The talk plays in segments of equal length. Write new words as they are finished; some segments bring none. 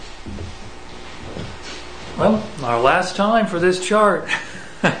Well, our last time for this chart.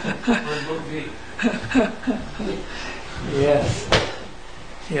 Yes.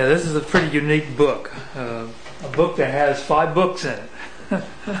 Yeah, this is a pretty unique book. A book that has 5 books in it.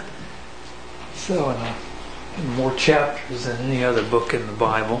 So, and more chapters than any other book in the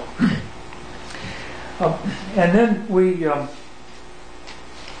Bible. And then we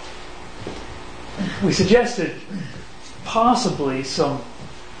suggested possibly some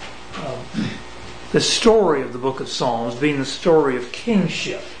the story of the book of Psalms being the story of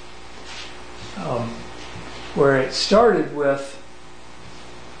kingship, where it started with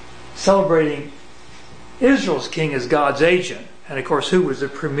celebrating Israel's king as God's agent, and of course who was the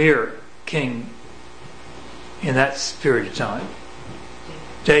premier king in that period of time?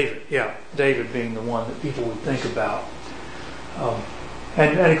 David. Yeah, David being the one that people would think about.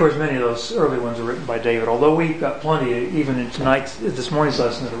 And of course many of those early ones are written by David, although we've got plenty even in this morning's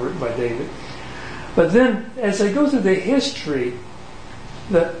lesson that are written by David. But then as they go through the history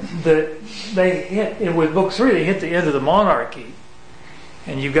that they hit, with book 3 they hit the end of the monarchy,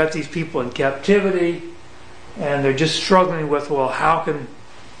 and you've got these people in captivity, and they're just struggling with, well, how can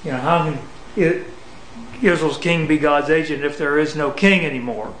Israel's king be God's agent if there is no king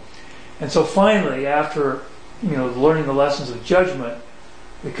anymore? And so finally, after learning the lessons of judgment,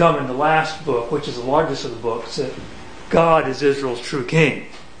 we come in the last book, which is the largest of the books, that God is Israel's true king.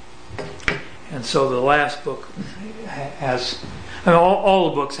 And so the last book has, all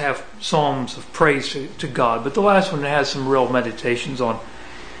the books have psalms of praise to God, but the last one has some real meditations on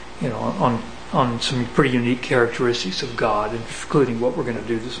some pretty unique characteristics of God, including what we're going to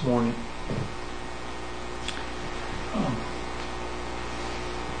do this morning.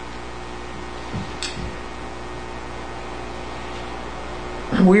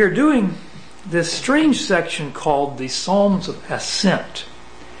 We are doing this strange section called the Psalms of Ascent.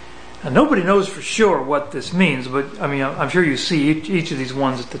 Now, nobody knows for sure what this means, but I'm sure you see each of these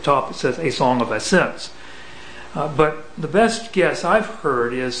ones at the top. It says a song of ascents. But the best guess I've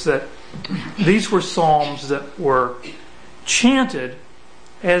heard is that these were psalms that were chanted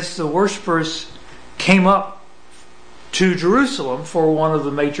as the worshipers came up to Jerusalem for one of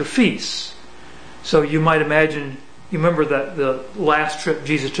the major feasts. So you might imagine, you remember that the last trip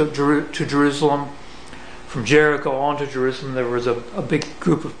Jesus took to Jerusalem, from Jericho on to Jerusalem, there was a big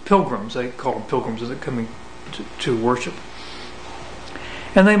group of pilgrims. They call them pilgrims, that are coming to worship.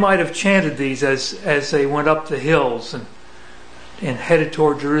 And they might have chanted these as they went up the hills and headed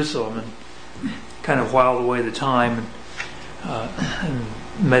toward Jerusalem, and kind of whiled away the time and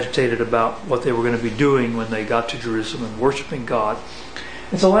meditated about what they were going to be doing when they got to Jerusalem and worshiping God.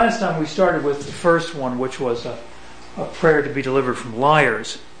 And so last time we started with the first one, which was a prayer to be delivered from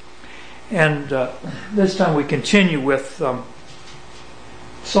liars. And this time we continue with Psalm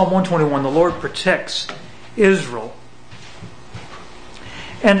 121, the Lord protects Israel.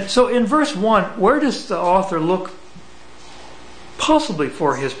 And so in verse 1, where does the author look possibly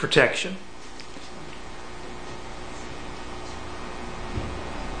for his protection?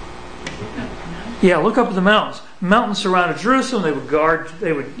 Yeah, look up at the mountains. Mountains surrounded Jerusalem. They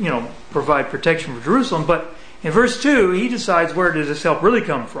would provide protection for Jerusalem. But in verse 2, he decides, where does this help really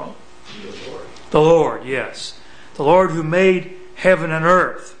come from? The Lord, yes. The Lord who made heaven and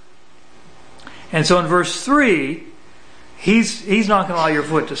earth. And so in verse 3, he's not going to allow your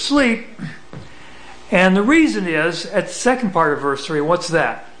foot to sleep. And the reason is, at the second part of verse 3, what's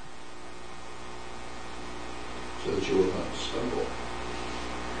that? So that you will not stumble.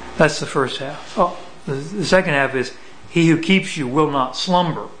 That's the first half. Oh, the second half is, he who keeps you will not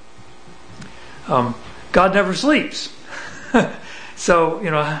slumber. God never sleeps. So,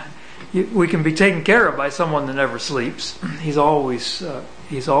 we can be taken care of by someone that never sleeps. He's always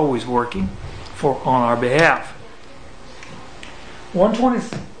working on our behalf.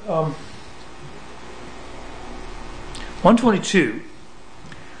 122.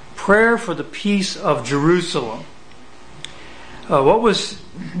 Prayer for the peace of Jerusalem. What was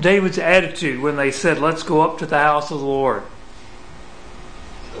David's attitude when they said, "Let's go up to the house of the Lord"?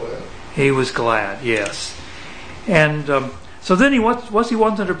 Glad. He was glad, yes. And so then what's he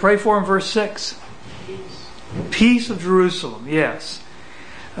want them to pray for in verse 6? Peace of Jerusalem, yes.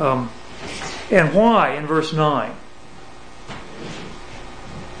 And why in verse 9?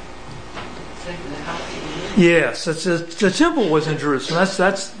 Yes, the temple was in Jerusalem.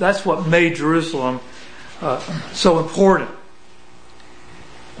 That's what made Jerusalem so important.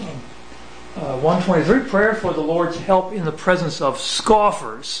 123, prayer for the Lord's help in the presence of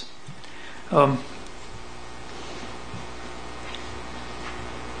scoffers.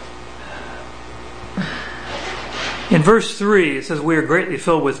 In In verse 3, it says, we are greatly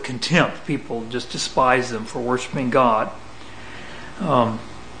filled with contempt. People just despise them for worshiping God.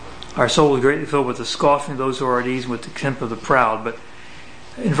 Our soul is greatly filled with the scoffing of those who are at ease, with the contempt of the proud. But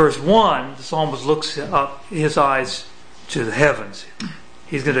in verse 1, the psalmist looks up his eyes to the heavens.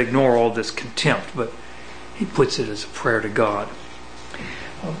 He's going to ignore all this contempt, but he puts it as a prayer to God.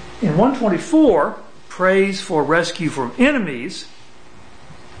 In 124, praise for rescue from enemies.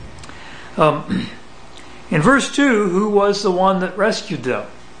 In verse 2, who was the one that rescued them?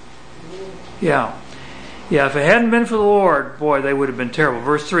 Yeah, if it hadn't been for the Lord, boy, they would have been terrible.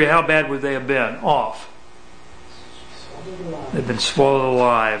 Verse 3, how bad would they have been off? They've been swallowed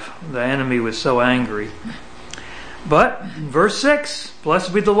alive. The enemy was so angry. But, verse 6,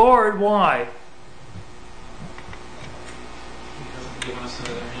 blessed be the Lord. Why?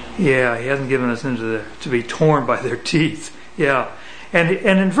 Yeah, he hasn't given us to be torn by their teeth. Yeah. And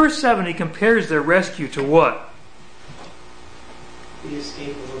in verse 7, he compares their rescue to what? The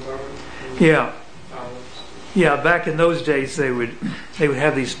escape of a garment. Yeah. Yeah, back in those days they would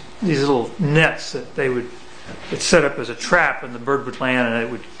have these little nets that it's set up as a trap, and the bird would land and it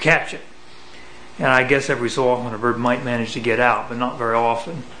would catch it. And I guess every so often a bird might manage to get out, but not very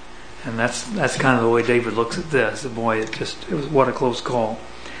often. And that's kind of the way David looks at this. Boy, it was what a close call.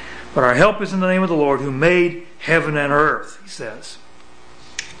 But our help is in the name of the Lord who made heaven and earth, he says.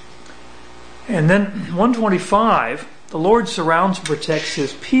 And then 125, the Lord surrounds and protects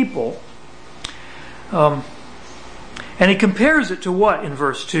his people. And he compares it to what in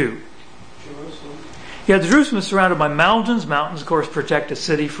verse 2? Jerusalem. Yeah, Jerusalem is surrounded by mountains. Mountains, of course, protect a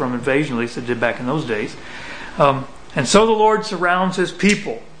city from invasion, at least they did back in those days. And so the Lord surrounds his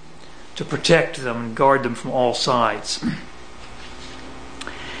people to protect them and guard them from all sides.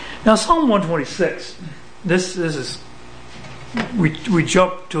 Now, Psalm 126, this is, we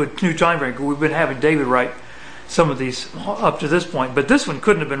jump to a new time frame. We've been having David write some of these up to this point, but this one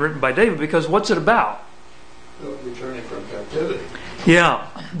couldn't have been written by David, because what's it about? Returning from captivity. Yeah,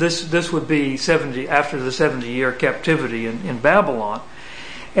 this would be 70 after the 70-year captivity in Babylon.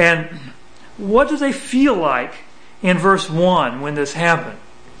 And what do they feel like in verse 1 when this happened?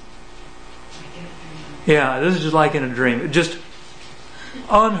 Yeah, this is just like in a dream. Just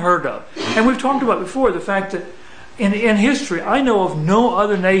unheard of. And we've talked about before the fact that in history, I know of no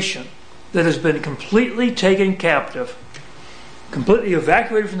other nation that has been completely taken captive, completely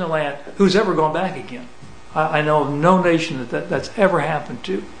evacuated from the land, who's ever gone back again. I know of no nation that's ever happened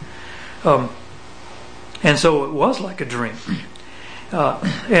to. And so it was like a dream.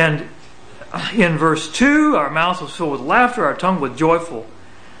 And in verse 2, our mouth was filled with laughter, our tongue with joyful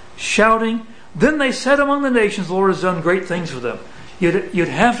shouting. Then they said among the nations, the Lord has done great things for them. You'd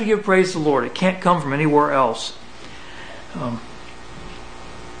have to give praise to the Lord. It can't come from anywhere else.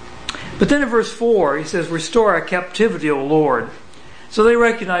 But then in verse 4, he says, restore our captivity, O Lord. So they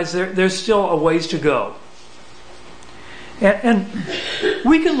recognize there's still a ways to go. And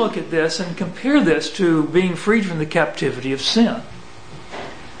we can look at this and compare this to being freed from the captivity of sin.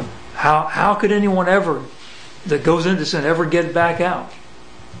 How could anyone ever that goes into sin ever get back out?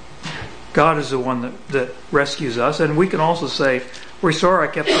 God is the one that rescues us. And we can also say, restore our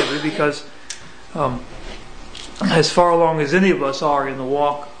captivity, because as far along as any of us are in the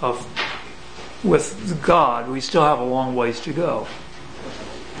walk with God, we still have a long ways to go.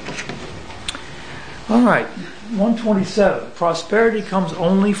 All right, 127. Prosperity comes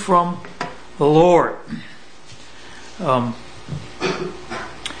only from the Lord. And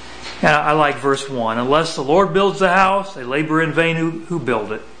I like verse 1. Unless the Lord builds the house, they labor in vain who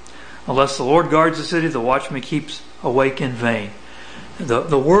build it. Unless the Lord guards the city, the watchman keeps awake in vain.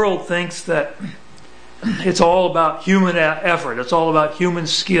 The world thinks that it's all about human effort. It's all about human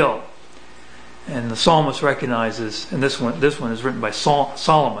skill. And the psalmist recognizes, and this one is written by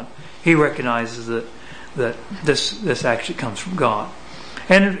Solomon, he recognizes that this actually comes from God.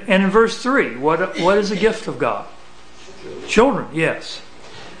 And in verse 3, what is the gift of God? Children, yes.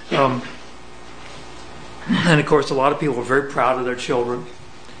 And of course, a lot of people are very proud of their children.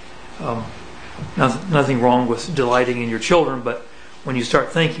 Nothing wrong with delighting in your children, but when you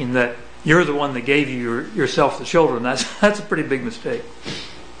start thinking that you're the one that gave yourself the children, that's a pretty big mistake.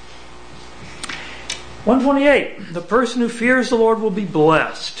 128. The person who fears the Lord will be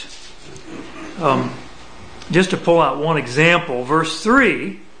blessed. Just to pull out one example, verse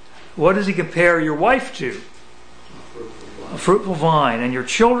 3, what does he compare your wife to? A fruitful vine. And your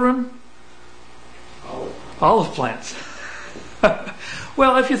children? Olive plants.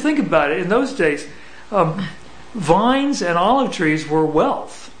 Well, if you think about it, in those days, vines and olive trees were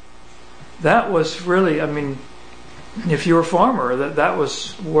wealth. That was really, if you were a farmer, that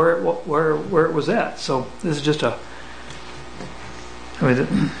was where it was at. So this is just a I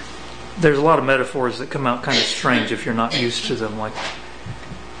mean, there's a lot of metaphors that come out kind of strange if you're not used to them. Like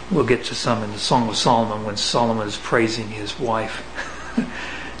we'll get to some in the Song of Solomon when Solomon is praising his wife.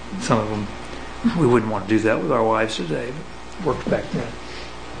 Some of them we wouldn't want to do that with our wives today, but it worked back then.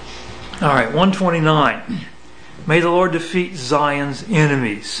 All right, 129. May the Lord defeat Zion's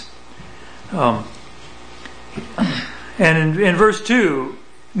enemies. And in verse 2,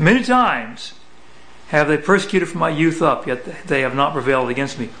 many times have they persecuted from my youth up, yet they have not prevailed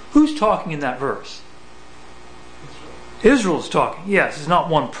against me. Who's talking in that verse? Israel's talking. Yes, it's not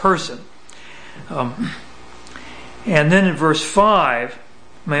one person. And then in verse 5,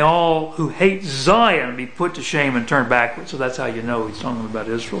 may all who hate Zion be put to shame and turn backward. So that's how you know he's talking about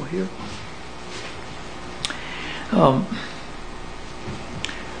Israel here.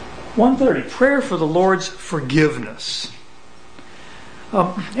 130, prayer for the Lord's forgiveness.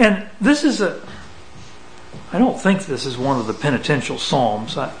 And this is I don't think this is one of the penitential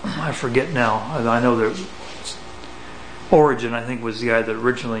psalms. I forget now. I know that Origen, I think, was the guy that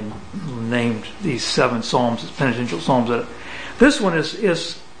originally named these 7 psalms as penitential psalms. This one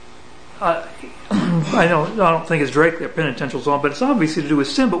is I don't think it's directly a penitential psalm, but it's obviously to do with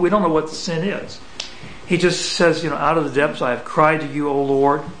sin, but we don't know what the sin is. He just says, out of the depths I have cried to you, O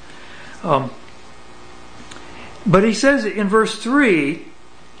Lord. But he says in verse 3,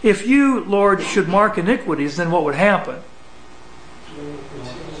 if you, Lord, should mark iniquities, then what would happen?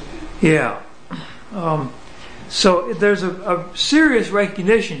 Yeah. So there's a serious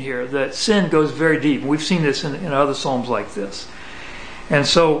recognition here that sin goes very deep. We've seen this in other psalms like this. And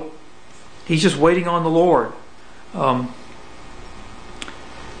so he's just waiting on the Lord.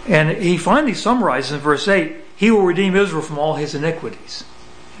 And he finally summarizes in verse 8, he will redeem Israel from all his iniquities.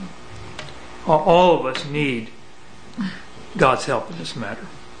 All of us need God's help in this matter.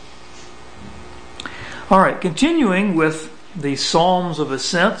 All right, continuing with the Psalms of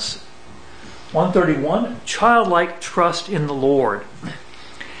Ascents, 131, childlike trust in the Lord.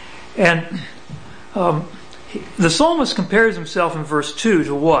 And the psalmist compares himself in verse 2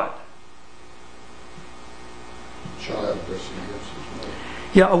 to what? Child versus his mother.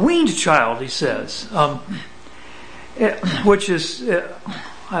 Yeah, a weaned child, he says, which is,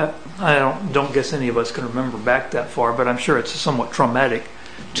 I don't guess any of us can remember back that far, but I'm sure it's a somewhat traumatic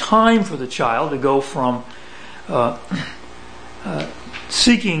time for the child to go from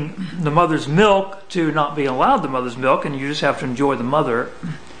seeking the mother's milk to not being allowed the mother's milk, and you just have to enjoy the mother.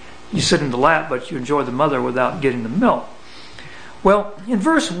 You sit in the lap, but you enjoy the mother without getting the milk. Well, in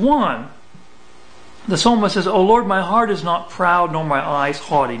verse 1, the psalmist says, O Lord, my heart is not proud, nor my eyes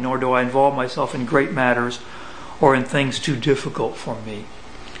haughty, nor do I involve myself in great matters or in things too difficult for me.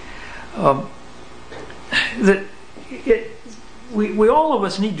 We all of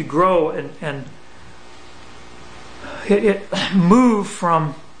us need to grow and move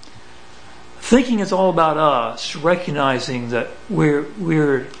from thinking it's all about us, recognizing that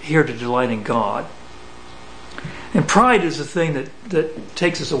we're here to delight in God. And pride is the thing that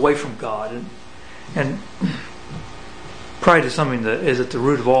takes us away from God. And pride is something that is at the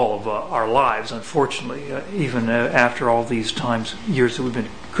root of all of our lives, unfortunately, even after all these years that we've been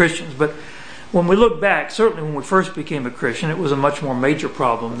Christians. But when we look back, certainly when we first became a Christian, it was a much more major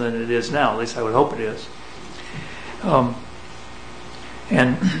problem than it is now. At least I would hope it is.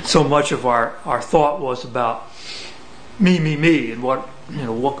 And so much of our thought was about me, and what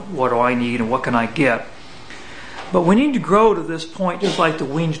do I need and what can I get. But we need to grow to this point, just like the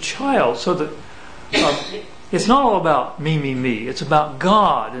weaned child, so that it's not all about me. It's about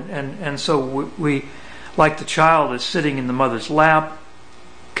God, and so we, like the child is sitting in the mother's lap,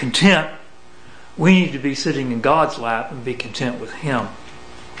 content. We need to be sitting in God's lap and be content with Him.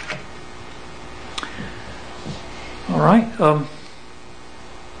 All right.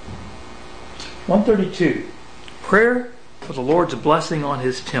 132. Prayer for the Lord's blessing on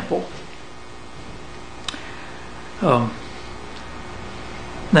His temple. Now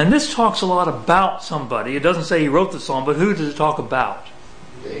this talks a lot about somebody. It doesn't say he wrote the psalm, but who does it talk about?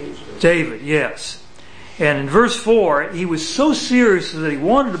 David, yes. And in verse 4, he was so serious that he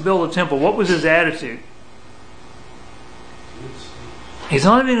wanted to build a temple. What was his attitude? He's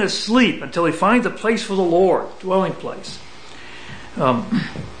not even asleep until he finds a place for the Lord, dwelling place. So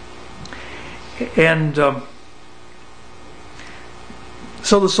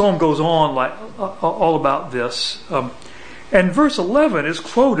the psalm goes on all about this. And verse 11 is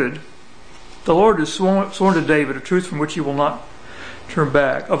quoted, the Lord has sworn to David a truth from which he will not turn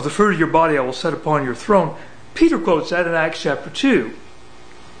back. Of the fruit of your body I will set upon your throne. Peter quotes that in Acts chapter 2.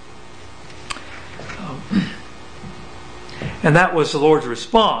 And that was the Lord's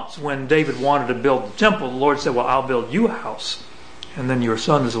response when David wanted to build the temple. The Lord said, well, I'll build you a house. and then your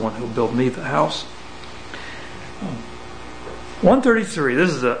son is the one who will build me the house. 133, this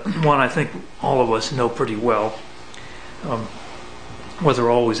is the one I think all of us know pretty well. Whether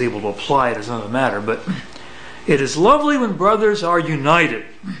we're always able to apply it is another matter, but it is lovely when brothers are united.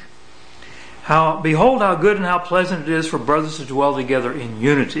 Behold how good and how pleasant it is for brothers to dwell together in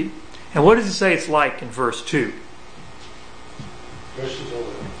unity. And what does it say it's like in verse 2? Precious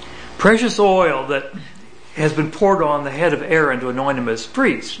oil. Precious oil that has been poured on the head of Aaron to anoint him as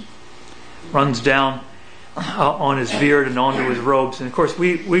priest. Runs down on his beard and onto his robes. And of course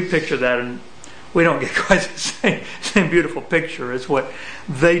we picture that, and we don't get quite the same beautiful picture as what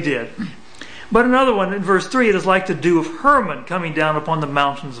they did. But another one in verse 3, it is like the dew of Hermon coming down upon the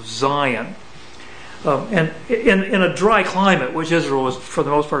mountains of Zion. And in a dry climate, which Israel was for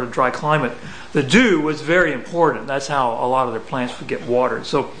the most part a dry climate, the dew was very important. That's how a lot of their plants would get watered.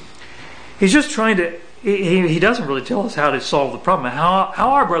 So he's just trying to, he doesn't really tell us how to solve the problem. How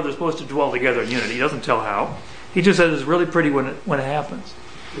are brothers supposed to dwell together in unity? He doesn't tell how. He just says it's really pretty when it happens.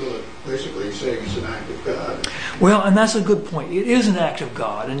 Well, basically he's saying it's an act of God. Well, and that's a good point. It is an act of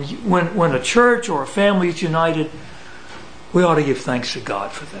God. And when a church or a family is united, we ought to give thanks to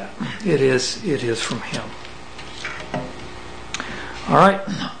God for that. It is from Him. All right,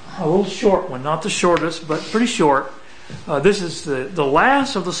 a little short one, not the shortest, but pretty short. This is the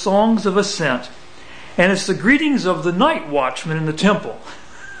last of the songs of ascent, and it's the greetings of the night watchmen in the temple.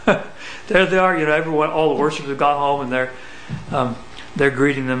 There they are, everyone, all the worshipers have gone home, and they're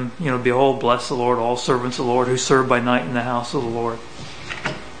greeting them, behold, bless the Lord, all servants of the Lord who serve by night in the house of the Lord.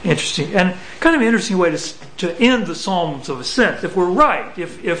 Interesting, and kind of an interesting way to end the Psalms of Ascent. If we're right,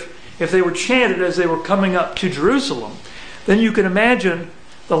 if they were chanted as they were coming up to Jerusalem, then you can imagine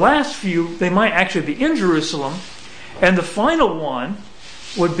the last few, they might actually be in Jerusalem, and the final one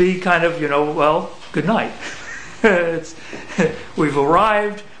would be kind of, well, good night. We've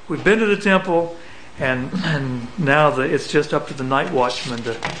arrived, we've been to the temple, and now it's just up to the night watchman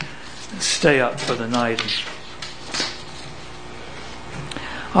to stay up for the night.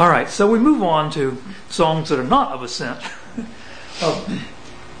 All right, so we move on to songs that are not of ascent.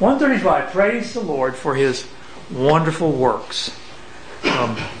 135, praise the Lord for His wonderful works.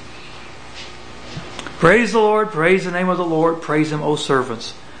 Praise the Lord, praise the name of the Lord, praise Him, O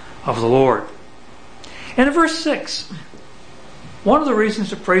servants of the Lord. And in verse 6, one of the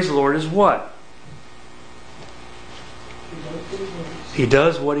reasons to praise the Lord is what? He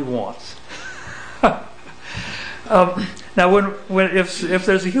does what He wants. Now, if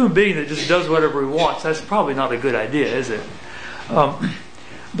there's a human being that just does whatever he wants, that's probably not a good idea, is it?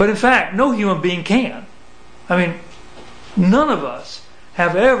 But in fact, no human being can. I mean, none of us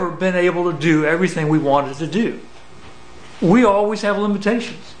have ever been able to do everything we wanted to do. We always have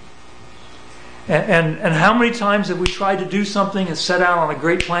limitations. And how many times have we tried to do something and set out on a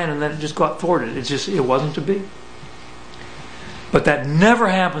great plan and then it just got thwarted? It wasn't to be. But that never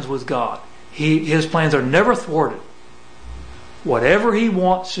happens with God. His plans are never thwarted. Whatever He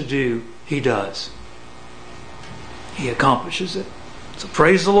wants to do, He does. He accomplishes it. So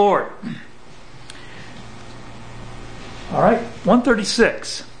praise the Lord. All right,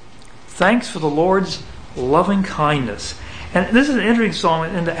 136. Thanks for the Lord's loving kindness. And this is an interesting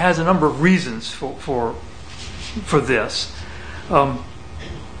song, and it has a number of reasons for this.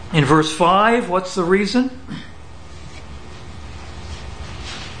 In verse 5, what's the reason?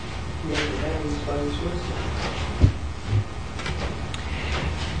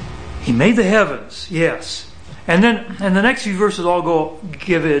 He made the heavens, yes. And the next few verses all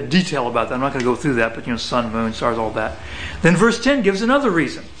give a detail about that. I'm not going to go through that, but sun, moon, stars, all that. Then verse 10 gives another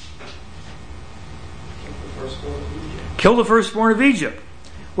reason. Kill the firstborn of Egypt.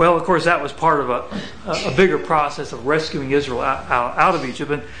 Well, of course, that was part of a bigger process of rescuing Israel out of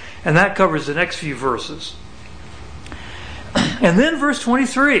Egypt, and that covers the next few verses. And then verse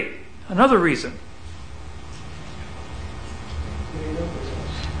 23, another reason.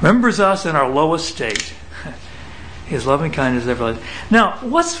 Remembers us in our lowest state. His loving kindness is everlasting. Now,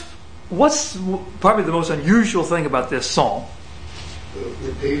 what's probably the most unusual thing about this psalm?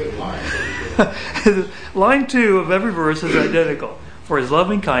 Repeated line. Line 2 of every verse is identical. For His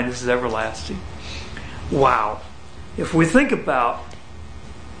loving kindness is everlasting. Wow. If we think about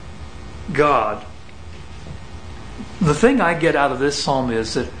God, the thing I get out of this psalm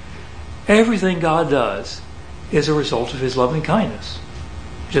is that everything God does is a result of His loving kindness.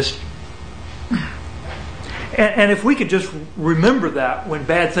 And if we could just remember that when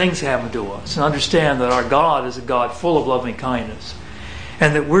bad things happen to us and understand that our God is a God full of loving kindness,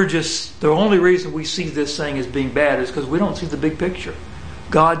 and that the only reason we see this thing as being bad is because we don't see the big picture.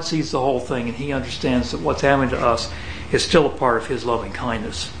 God sees the whole thing, and He understands that what's happening to us is still a part of His loving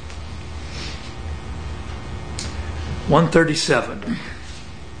kindness. 137.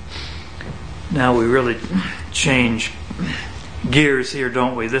 Now we really change gears here,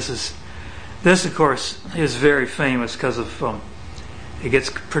 don't we? This of course is very famous because of it gets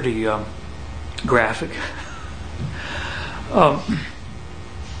pretty graphic.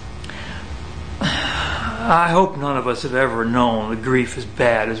 I hope none of us have ever known the grief as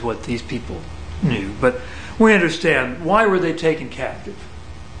bad as what these people knew, but we understand, why were they taken captive?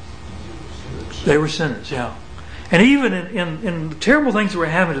 They were sinners, yeah. And even in the terrible things that were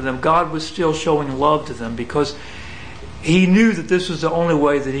happening to them, God was still showing love to them because He knew that this was the only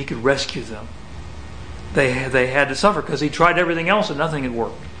way that He could rescue them. They had to suffer because He tried everything else and nothing had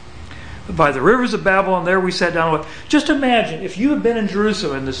worked. But by the rivers of Babylon, there we sat down. Just imagine if you had been in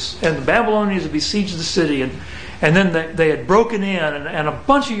Jerusalem and the Babylonians had besieged the city, and then they had broken in, and a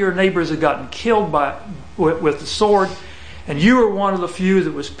bunch of your neighbors had gotten killed with the sword, and you were one of the few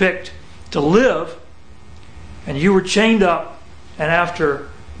that was picked to live. And you were chained up, and after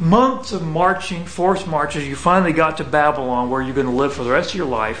months of marching, forced marches, you finally got to Babylon, where you're going to live for the rest of your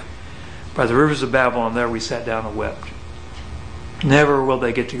life. By the rivers of Babylon, there we sat down and wept. Never will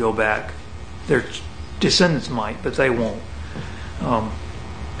they get to go back. Their descendants might, but they won't.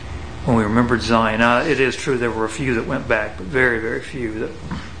 When we remembered Zion, it is true there were a few that went back, but very, very few that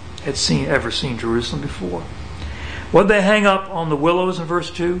had ever seen Jerusalem before. What did they hang up on the willows in verse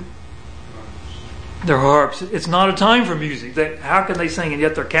 2? Their harps. It's not a time for music. How can they sing, and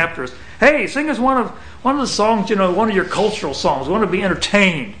yet they're captors? Hey, sing us one of the songs, one of your cultural songs. We want to be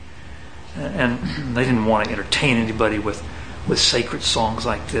entertained. And they didn't want to entertain anybody with sacred songs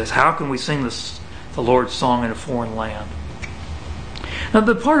like this. How can we sing the Lord's song in a foreign land? Now,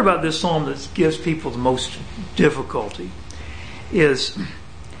 the part about this psalm that gives people the most difficulty is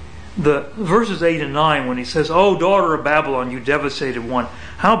the verses 8 and 9, when he says, "O daughter of Babylon, you devastated one,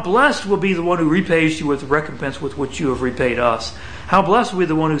 how blessed will be the one who repays you with the recompense with which you have repaid us. How blessed will be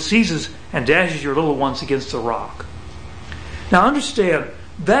the one who seizes and dashes your little ones against the rock." Now understand,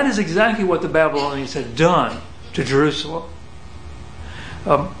 that is exactly what the Babylonians had done to Jerusalem.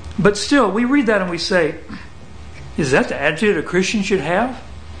 But still, we read that and we say, is that the attitude a Christian should have?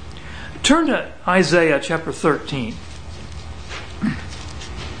 Turn to Isaiah chapter 13.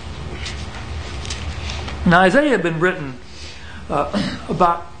 Now, Isaiah had been written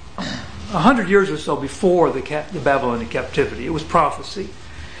about 100 years or so before the Babylonian captivity. It was prophecy.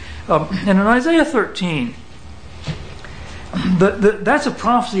 And in Isaiah 13, that's a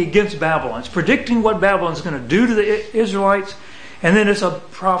prophecy against Babylon. It's predicting what Babylon's going to do to the Israelites, and then it's a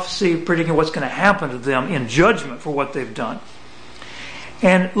prophecy predicting what's going to happen to them in judgment for what they've done.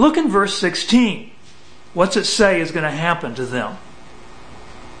 And look in verse 16. What's it say is going to happen to them?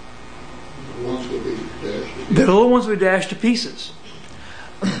 The little ones will be dashed to pieces.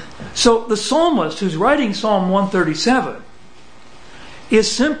 So the psalmist who's writing Psalm 137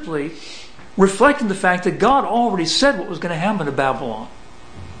 is simply reflecting the fact that God already said what was going to happen to Babylon.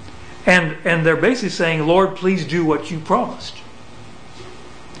 And they're basically saying, Lord, please do what you promised.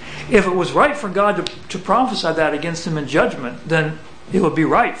 If it was right for God to prophesy that against them in judgment, then it would be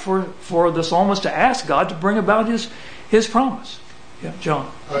right for the psalmist to ask God to bring about his promise. Yeah,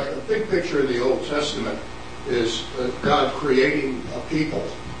 John. A big picture of the Old Testament is God creating a people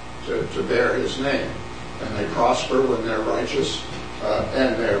to bear His name. And they prosper when they're righteous,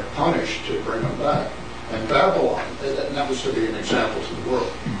 and they're punished to bring them back. And Babylon, and that was to be an example to the world.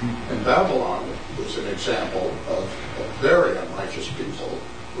 Mm-hmm. And Babylon was an example of very unrighteous people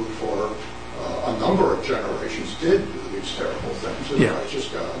who for a number of generations did do these terrible things. And the righteous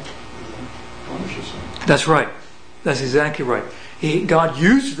God punishes them. That's right. That's exactly right. God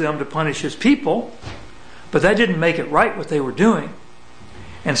used them to punish His people, but that didn't make it right what they were doing.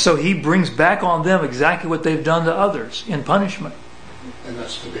 And so He brings back on them exactly what they've done to others in punishment. And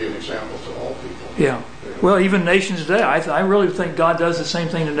that's to be an example to all people. Yeah. Well, even nations today. I really think God does the same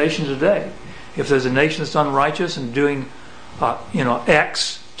thing to nations today. If there's a nation that's unrighteous and doing,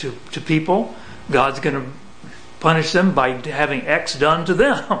 X to people, God's going to punish them by having X done to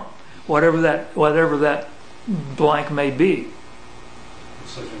them, whatever that blank may be.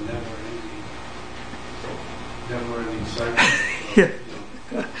 It's such a never-ending cycle.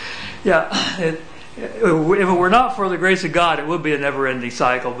 Yeah. If it were not for the grace of God, it would be a never-ending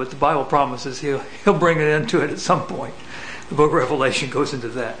cycle. But the Bible promises He'll bring an end to it at some point. The book of Revelation goes into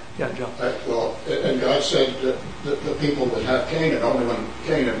that. Yeah, John. And God said that the people would have Canaan only when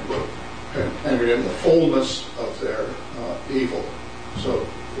Canaan entered in the fullness of their evil. So,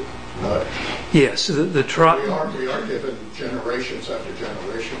 yes, we are given generations after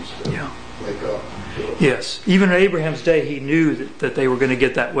generations to wake up. Yes. Even in Abraham's day, he knew that they were going to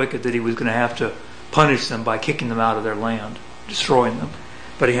get that wicked, that he was going to have to punish them by kicking them out of their land, destroying them.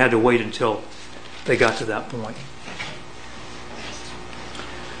 But he had to wait until they got to that point.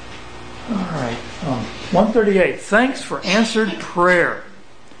 All right. 138. Thanks for answered prayer.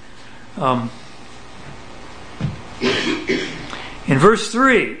 In verse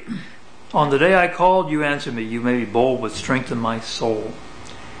 3, on the day I called, you answered me. You made me bold with strength in my soul.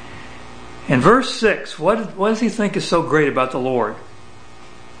 In verse 6, what does he think is so great about the Lord?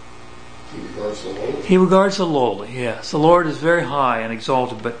 He regards the lowly. He regards the lowly, yes. The Lord is very high and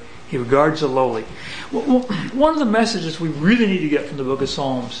exalted, but he regards the lowly. One of the messages we really need to get from the book of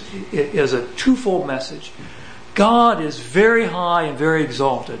Psalms is a twofold message. God is very high and very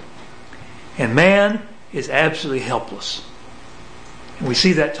exalted, and man is absolutely helpless. And we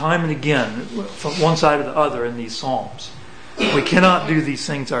see that time and again from one side or the other in these Psalms. We cannot do these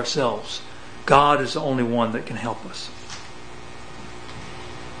things ourselves. God is the only one that can help us.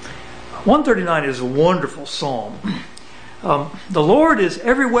 139 is a wonderful psalm. The Lord is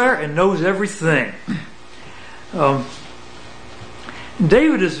everywhere and knows everything.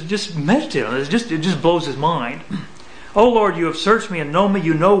 David is just meditating on this. It just blows his mind. Oh Lord, you have searched me and know me.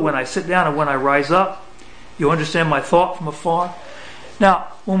 You know when I sit down and when I rise up. You understand my thought from afar. Now,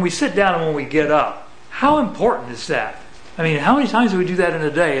 when we sit down and when we get up, how important is that? I mean, how many times do we do that in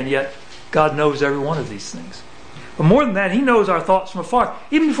a day, and yet God knows every one of these things? But more than that, He knows our thoughts from afar.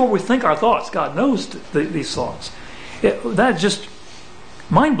 Even before we think our thoughts, God knows these thoughts. That's just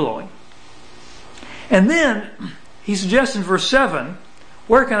mind-blowing. And then He suggests in verse 7,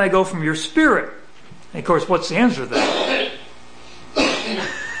 where can I go from your spirit? And of course, what's the answer to that?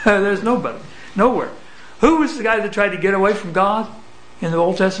 There's nobody. Nowhere. Who was the guy that tried to get away from God in the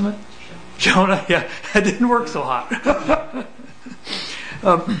Old Testament? Jonah. Yeah, that didn't work so hot.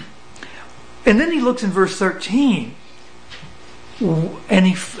 And then he looks in verse 13, and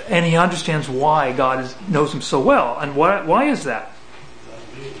he understands why God knows him so well. And why is that?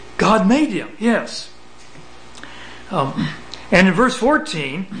 God made him, yes. And in verse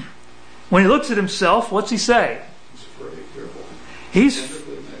 14, when he looks at himself, what's he say? He's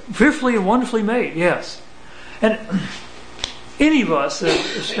fearfully and wonderfully made, yes. And any of us that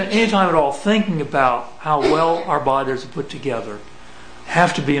have spent any time at all thinking about how well our bodies are put together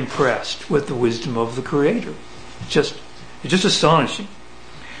have to be impressed with the wisdom of the Creator. It's just astonishing.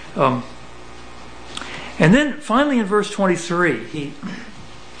 And then finally in verse 23, he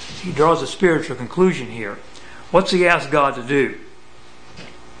draws a spiritual conclusion here. What's he asked God to do?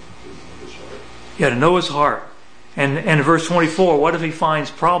 Yeah, to know his heart. And in verse 24, what if he finds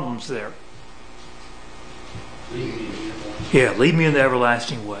problems there? Lead me in the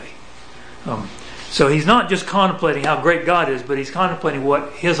everlasting way. So he's not just contemplating how great God is, but he's contemplating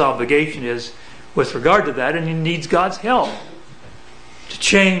what his obligation is with regard to that, and he needs God's help to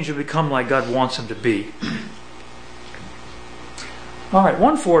change and become like God wants him to be. All right,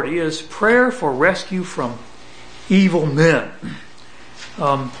 140 is prayer for rescue from evil men.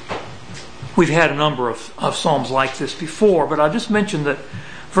 We've had a number of psalms like this before, but I'll just mention that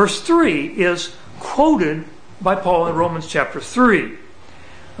verse 3 is quoted by Paul in Romans chapter 3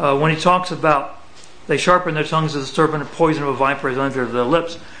 when he talks about they sharpen their tongues as a serpent and poison of a viper is under their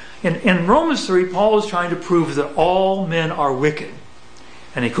lips. In Romans 3, Paul is trying to prove that all men are wicked.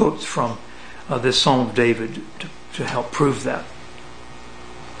 And he quotes from this Psalm of David to help prove that.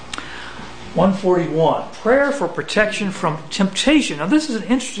 141, prayer for protection from temptation. Now this is an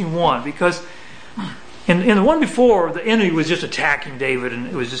interesting one because in the one before, the enemy was just attacking David and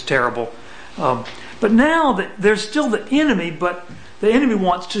it was just terrible. But now that there's still the enemy, but the enemy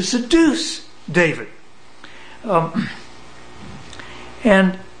wants to seduce David.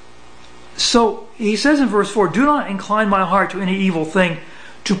 And so he says in verse 4, do not incline my heart to any evil thing,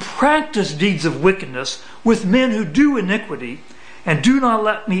 to practice deeds of wickedness with men who do iniquity, and do not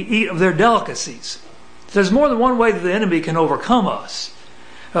let me eat of their delicacies. There's more than one way that the enemy can overcome us.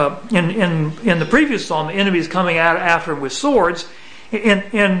 In the previous psalm, the enemy is coming after him with swords.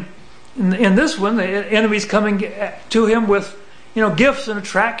 In this one, the enemy is coming to him with gifts and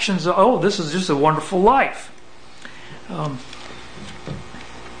attractions. Oh, this is just a wonderful life.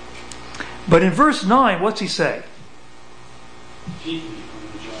 But in verse 9, what's he say?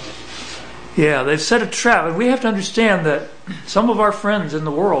 Yeah, they've set a trap. And we have to understand that some of our friends in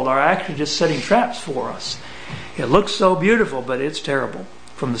the world are actually just setting traps for us. It looks so beautiful, but it's terrible.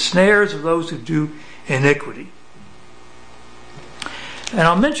 From the snares of those who do iniquity. And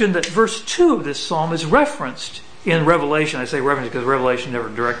I'll mention that verse 2 of this psalm is referenced in Revelation. I say reference because Revelation never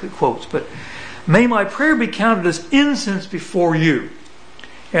directly quotes, but may my prayer be counted as incense before you.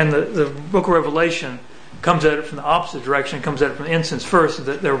 And the book of Revelation comes at it from the opposite direction. It comes at it from incense first.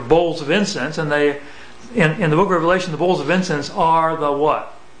 That there are bowls of incense, and they, in the book of Revelation, the bowls of incense are the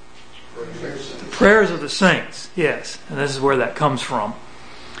what? Prayers of the saints. Yes, and this is where that comes from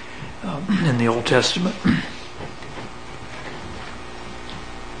in the Old Testament.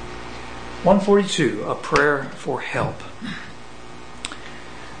 142, a prayer for help.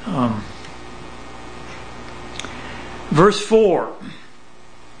 Verse 4.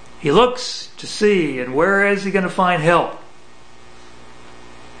 He looks to see, and where is he going to find help?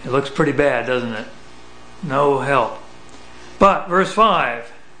 It looks pretty bad, doesn't it? No help. But, verse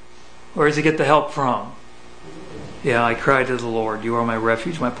 5, where does he get the help from? Yeah, I cried to the Lord, you are my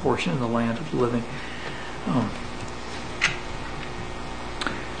refuge, my portion in the land of the living.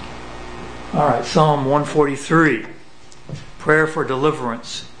 All right, Psalm 143, prayer for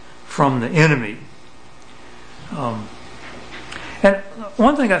deliverance from the enemy. And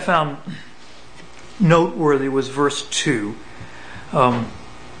one thing I found noteworthy was verse 2.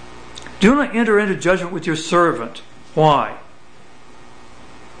 Do not enter into judgment with your servant. Why?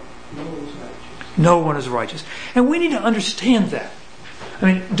 No one is righteous. And we need to understand that. I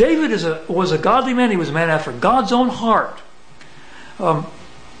mean, David was a godly man. He was a man after God's own heart.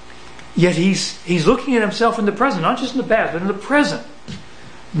 Yet he's looking at himself in the present, not just in the past, but in the present.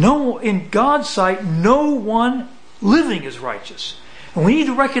 No, in God's sight, no one living is righteous. And we need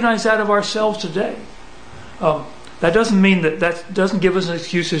to recognize that of ourselves today. That doesn't mean that doesn't give us an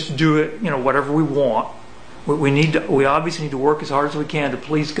excuse to do it, whatever we want. We obviously need to work as hard as we can to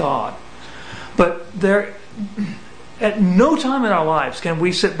please God. But at no time in our lives can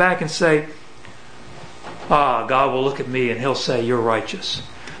we sit back and say, God will look at me and He'll say, you're righteous.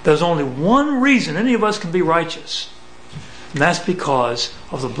 There's only one reason any of us can be righteous, and that's because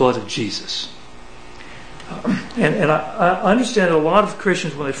of the blood of Jesus. And I understand that a lot of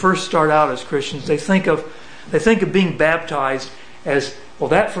Christians, when they first start out as Christians, they think of being baptized as, well,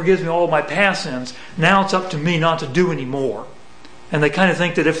 that forgives me all of my past sins. Now it's up to me not to do any more. And they kind of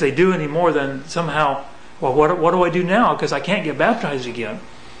think that if they do any more, then somehow, well, what do I do now? Because I can't get baptized again.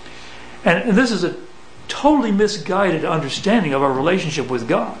 And this is a totally misguided understanding of our relationship with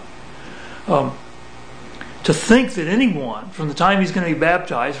God. To think that anyone, from the time he's going to be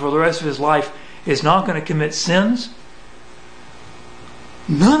baptized for the rest of his life, is not going to commit sins.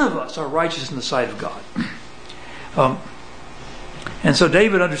 None of us are righteous in the sight of God. And so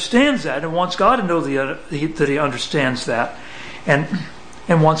David understands that and wants God to know that he understands that, and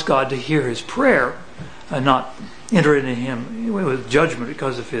wants God to hear his prayer and not enter into him with judgment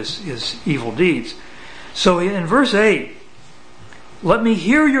because of his evil deeds. So in verse 8, let me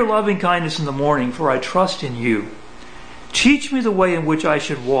hear your loving kindness in the morning, for I trust in you. Teach me the way in which I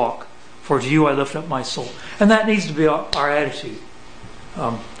should walk, for to you I lift up my soul. And that needs to be our attitude.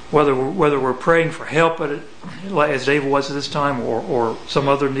 Whether we're praying for help, as David was at this time, or some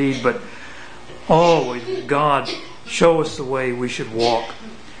other need, but always, God, show us the way we should walk,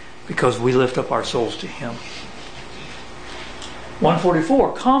 because we lift up our souls to Him.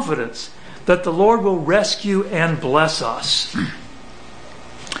 144, confidence that the Lord will rescue and bless us.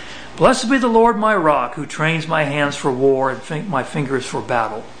 Blessed be the Lord my rock, who trains my hands for war and my fingers for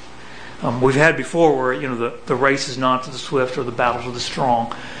battle. We've had before where the race is not to the swift or the battle to the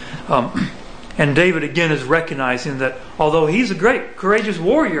strong. And David again is recognizing that although he's a great, courageous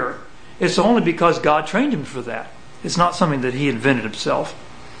warrior, it's only because God trained him for that. It's not something that he invented himself.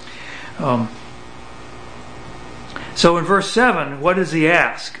 So in verse 7, what does he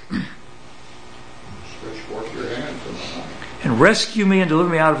ask? Stretch forth your hand from behind. And rescue me and deliver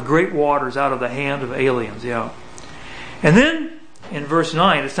me out of great waters, out of the hand of aliens. Yeah. And then in verse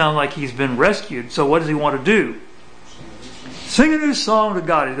 9, it sounds like he's been rescued. So what does he want to do? Sing a new song to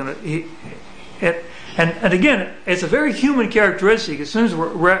God. And again, it's a very human characteristic. As soon as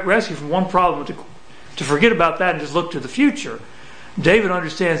we're rescued from one problem, to forget about that and just look to the future. David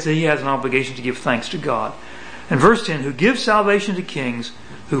understands that he has an obligation to give thanks to God. And verse 10, who gives salvation to kings,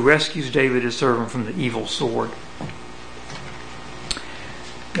 who rescues David his servant from the evil sword.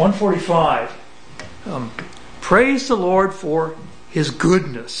 145. Praise the Lord for His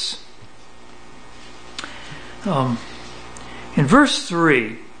goodness. In verse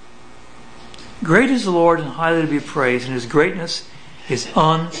 3, great is the Lord and highly to be praised, and His greatness is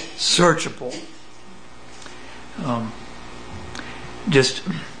unsearchable.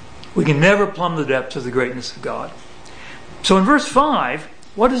 We can never plumb the depths of the greatness of God. So in verse 5,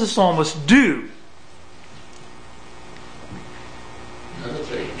 what does the psalmist do?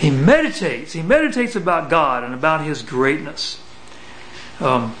 He meditates. He meditates about God and about His greatness.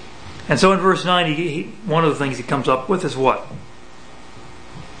 And so in verse 9, one of the things he comes up with is what?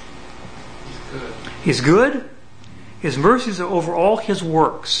 He's good. His mercies are over all His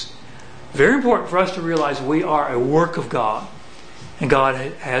works. Very important for us to realize we are a work of God. And God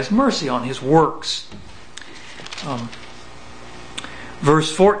has mercy on His works.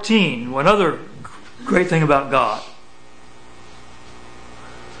 Verse 14, one other great thing about God.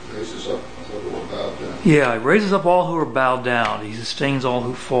 Raises up all who are bowed down. Yeah, He raises up all who are bowed down. He sustains all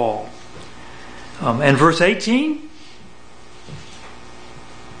who fall. And verse 18.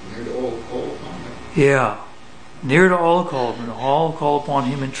 Near to all call upon Him. Yeah, near to all who call upon Him, all call upon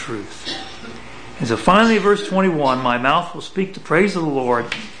Him in truth. And so finally, verse 21, my mouth will speak the praise of the Lord,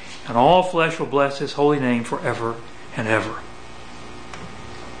 and all flesh will bless His holy name forever and ever.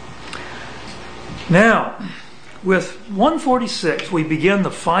 Now, with 146, we begin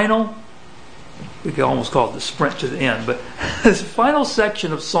the final, we could almost call it the sprint to the end, but this final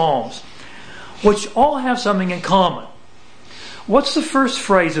section of Psalms, which all have something in common. What's the first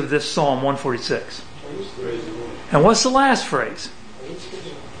phrase of this Psalm 146? And what's the last phrase?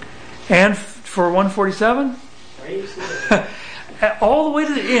 And for 147? All the way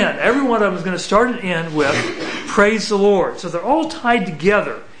to the end. Every one of them is going to start and end with praise the Lord. So they're all tied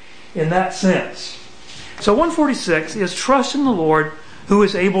together in that sense. So 146 is trust in the Lord who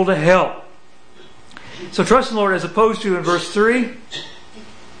is able to help. So trust in the Lord as opposed to in verse 3?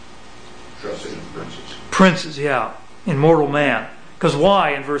 Trusting in princes. Princes, yeah. In mortal man. Because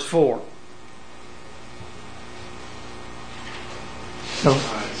why in verse 4? No.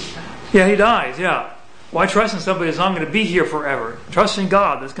 Yeah, he dies, yeah. Why trust in somebody that's not going to be here forever? Trust in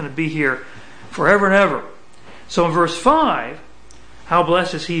God that's going to be here forever and ever. So in verse 5, how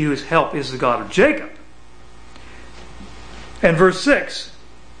blessed is he whose help is the God of Jacob. And verse 6,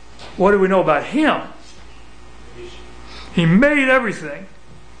 what do we know about him? He made everything,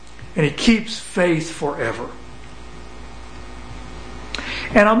 and he keeps faith forever.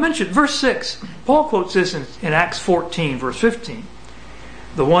 And I'll mention verse 6. Paul quotes this in Acts 14, verse 15.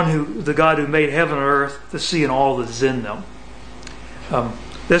 The God who made heaven and earth, the sea, and all that is in them.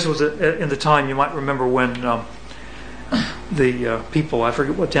 This was in the time, you might remember, when the people, I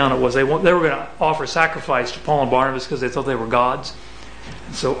forget what town it was, they were going to offer sacrifice to Paul and Barnabas because they thought they were gods.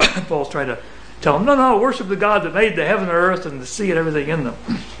 And so Paul's trying to tell them, no, worship the God that made the heaven and earth and the sea and everything in them.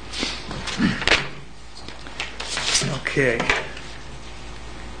 Okay.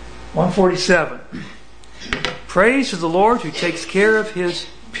 147. Praise to the Lord who takes care of His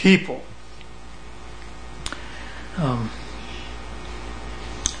people.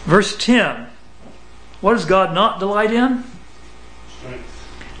 Verse 10. What does God not delight in?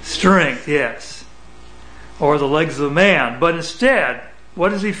 Strength, yes. Or the legs of the man. But instead, what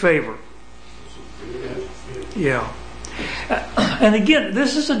does He favor? Yeah. And again,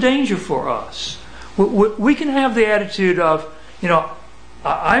 this is a danger for us. We can have the attitude of,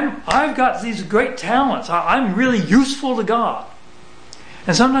 I've got these great talents. I'm really useful to God.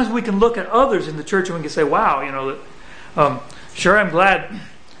 And sometimes we can look at others in the church and we can say, wow, sure, I'm glad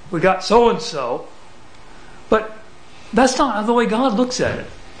we got so-and-so. But that's not the way God looks at it.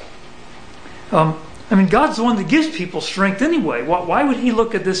 God's the one that gives people strength anyway. Why would He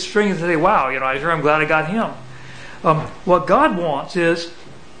look at this strength and say, wow, I'm glad I got him. What God wants is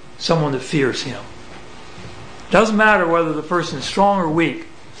someone that fears Him. Doesn't matter whether the person is strong or weak.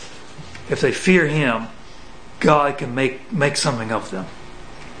 If they fear Him, God can make something of them.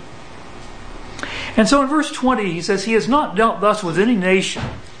 And so in verse 20, he says, He has not dealt thus with any nation,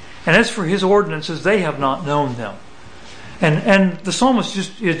 and as for His ordinances, they have not known them. And the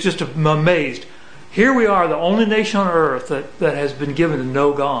psalmist is just amazed. Here we are, the only nation on earth that has been given to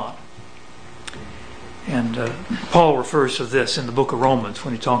know God. And Paul refers to this in the book of Romans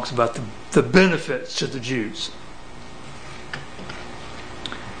when he talks about the benefits to the Jews.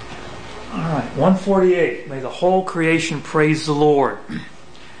 All right, 148. May the whole creation praise the Lord.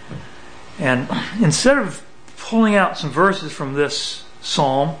 And instead of pulling out some verses from this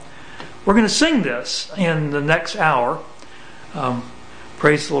psalm, we're going to sing this in the next hour.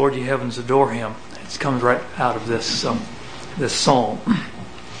 Praise the Lord, ye heavens, adore Him. It comes right out of this psalm.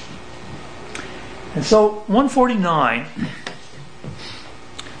 And so, 149.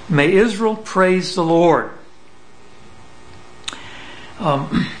 May Israel praise the Lord.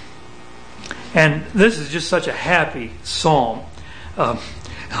 And this is just such a happy psalm.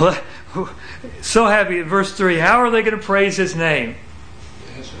 So happy in verse 3. How are they going to praise His name?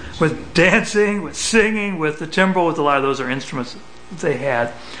 With dancing, with singing, with the timbrel, with the lyre. Those are instruments that they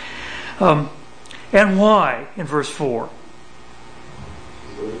had. And why? In verse 4.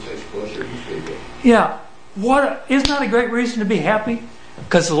 Yeah. Isn't that a great reason to be happy?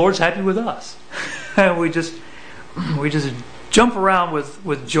 Because the Lord's happy with us. And we just jump around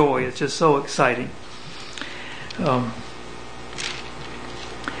with joy. It's just so exciting. And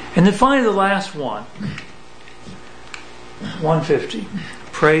then finally the last one, 150.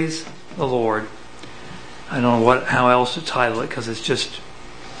 Praise the Lord. I don't know how else to title it, because it's just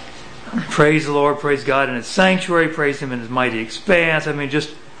praise the Lord, praise God in His sanctuary, praise Him in His mighty expanse. I mean,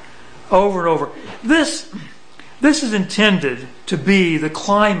 just over and over. This is intended to be the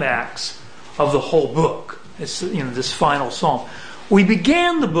climax of the whole book. It's, this final psalm. We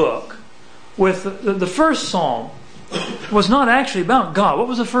began the book with the first psalm was not actually about God. What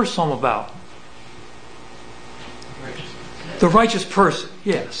was the first psalm about? The righteous person,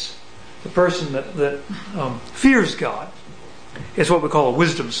 yes. The person that fears God is what we call a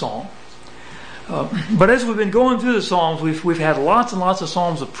wisdom psalm. But as we've been going through the psalms, we've had lots and lots of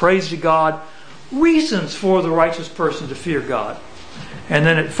psalms of praise to God, reasons for the righteous person to fear God. And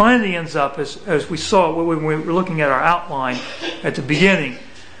then it finally ends up, as we saw when we were looking at our outline at the beginning,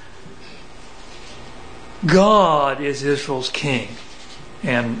 God is Israel's king,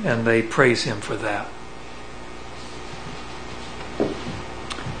 and they praise Him for that.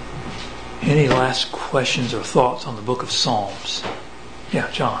 Any last questions or thoughts on the book of Psalms? Yeah,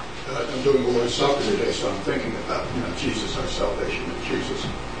 John. I'm doing the Lord's Supper today, so I'm thinking about Jesus, our salvation in Jesus.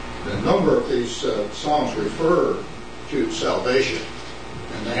 A number of these Psalms refer to salvation,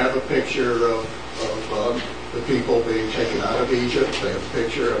 and they have a picture of the people being taken out of Egypt. They have a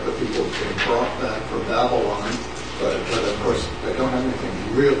picture of the people being brought back from Babylon, but of course they don't have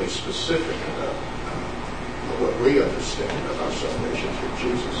anything really specific about what we understand of our salvation through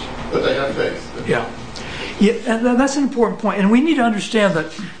Jesus. But they have faith. Yeah, and that's an important point. And we need to understand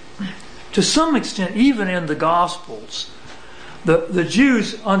that to some extent, even in the Gospels, the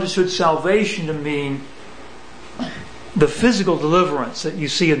Jews understood salvation to mean the physical deliverance that you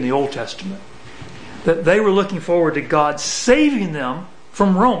see in the Old Testament. That they were looking forward to God saving them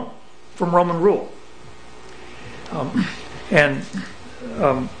from Rome, from Roman rule. It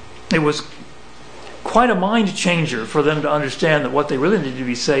was quite a mind changer for them to understand that what they really needed to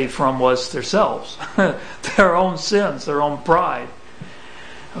be saved from was themselves, their own sins, their own pride.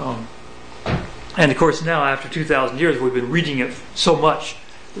 And of course now, after 2,000 years, we've been reading it so much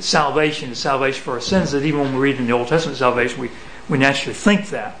that salvation is salvation for our sins, that even when we read in the Old Testament salvation, we naturally think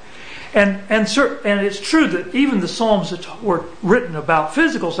that. And it's true that even the Psalms that were written about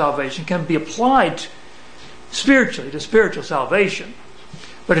physical salvation can be applied spiritually to spiritual salvation.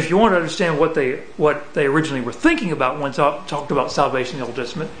 But if you want to understand what they originally were thinking about when talked about salvation in the Old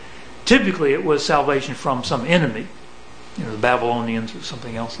Testament, typically it was salvation from some enemy, the Babylonians or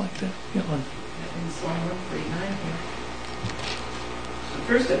something else like that. In Psalm 149 here, the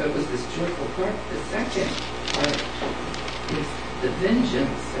first of it was this joyful part. The second part is the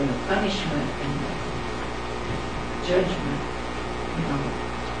vengeance and the punishment and the judgment.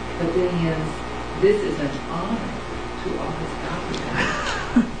 The thing is, this is an honor to all His godliness.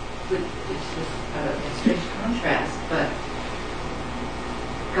 It's just a strange contrast, but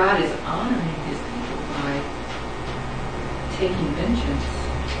God is honoring His people by taking vengeance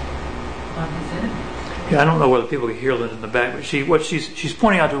on His enemies. Yeah, I don't know whether people can hear that in the back, but she's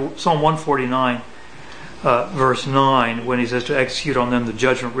pointing out to Psalm 149, verse 9, when he says to execute on them the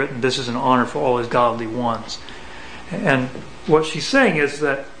judgment written. This is an honor for all His godly ones. And what she's saying is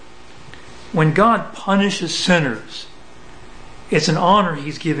that when God punishes sinners, it's an honor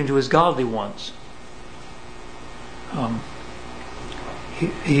He's giving to His godly ones.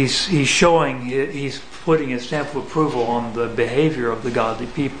 He's showing, He's putting His stamp of approval on the behavior of the godly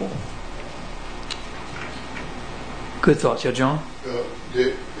people. Good thoughts, yeah, John?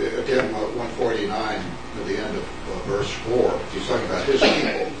 Again, 149, at the end of verse 4, he's talking about His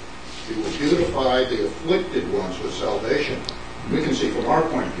people. He will beautify the afflicted ones with salvation. We can see from our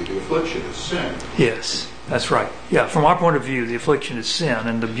point of view, the affliction is sin. Yes, that's right. Yeah, from our point of view, the affliction is sin,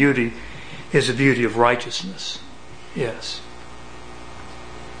 and the beauty is the beauty of righteousness. Yes.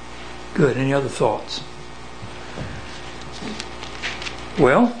 Good. Any other thoughts?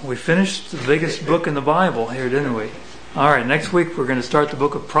 Well, we finished the biggest book in the Bible here, didn't we? All right, next week we're going to start the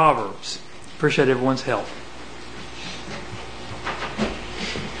book of Proverbs. Appreciate everyone's help.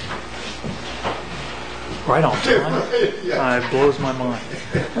 Right on time. Yeah. It blows my mind.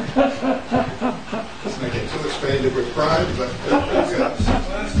 Doesn't make it too expanded with pride, but